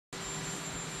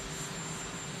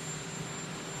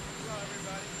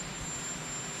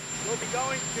We'll be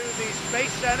going to the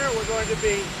Space Center. We're going to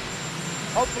be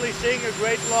hopefully seeing a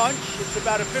great launch. It's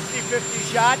about a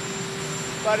 50-50 shot,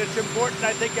 but it's important,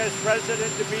 I think, as president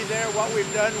to be there. What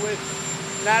we've done with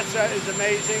NASA is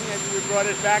amazing, and we brought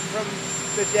it back from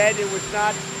the dead. It was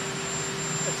not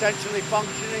essentially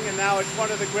functioning, and now it's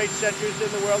one of the great centers in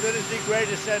the world. It is the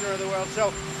greatest center of the world.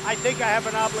 So I think I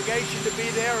have an obligation to be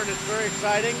there, and it's very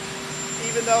exciting,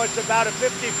 even though it's about a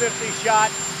 50-50 shot.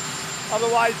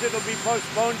 Otherwise, it'll be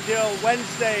postponed till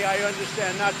Wednesday, I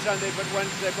understand. Not Sunday, but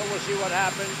Wednesday, but we'll see what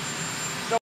happens.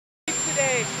 So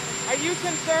today, are you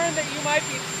concerned that you might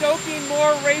be stoking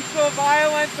more racial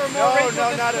violence or more racial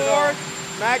discord? No, not at all.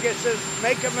 MAGA says,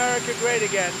 make America great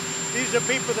again. These are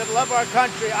people that love our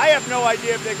country. I have no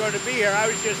idea if they're going to be here.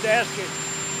 I was just asking.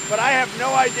 But I have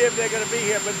no idea if they're going to be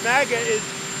here. But MAGA is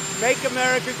make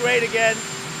America great again.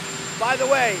 By the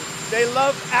way, they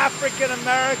love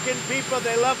African-American people.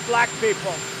 They love black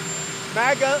people.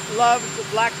 MAGA loves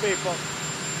black people.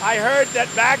 I heard that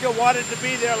MAGA wanted to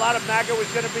be there. A lot of MAGA was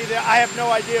going to be there. I have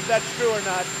no idea if that's true or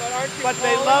not. But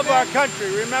they love our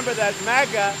country. Remember that.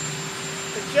 MAGA,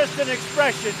 it's just an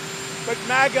expression, but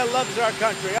MAGA loves our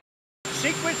country.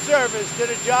 Secret Service did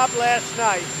a job last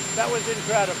night. That was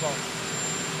incredible.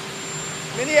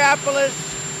 Minneapolis,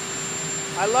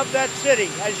 I love that city.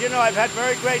 As you know, I've had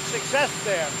very great success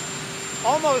there.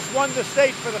 Almost won the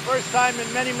state for the first time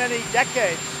in many, many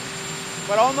decades.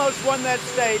 But almost won that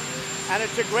state, and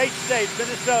it's a great state,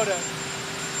 Minnesota.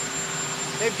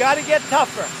 They've got to get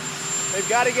tougher. They've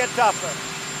got to get tougher.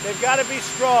 They've got to be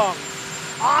strong.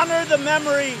 Honor the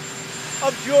memory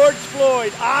of George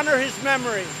Floyd. Honor his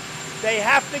memory. They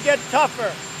have to get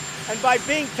tougher. And by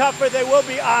being tougher, they will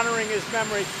be honoring his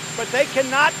memory. But they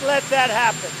cannot let that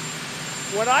happen.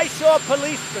 When I saw a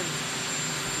policeman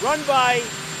run by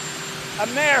a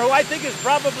mayor who I think is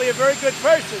probably a very good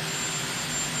person,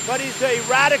 but he's a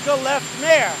radical left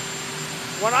mayor.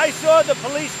 When I saw the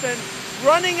policeman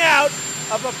running out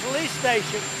of a police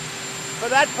station, for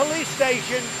that police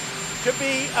station to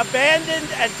be abandoned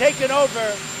and taken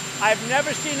over, I've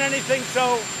never seen anything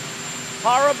so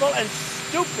horrible and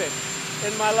stupid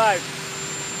in my life.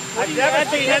 I've never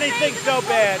seen anything so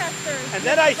bad. And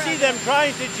then I see them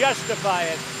trying to justify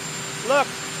it. Look,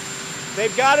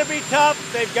 they've got to be tough.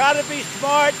 They've got to be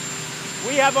smart.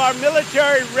 We have our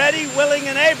military ready, willing,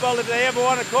 and able if they ever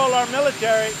want to call our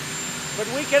military. But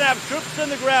we can have troops on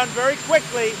the ground very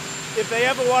quickly if they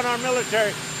ever want our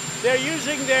military. They're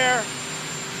using their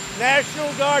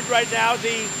National Guard right now. As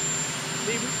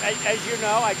you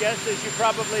know, I guess, as you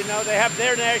probably know, they have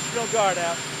their National Guard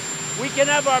out. We can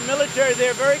have our military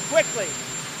there very quickly.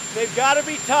 They've got to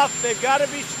be tough. They've got to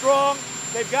be strong.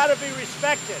 They've got to be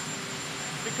respected.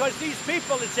 Because these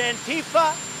people, it's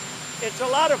Antifa, it's a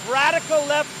lot of radical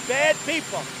left bad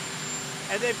people.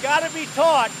 And they've got to be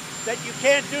taught that you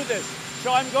can't do this.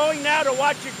 So I'm going now to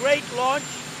watch a great launch,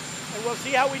 and we'll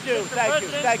see how we do. Thank you.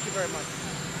 Thank you very much.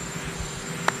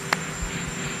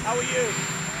 How are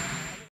you?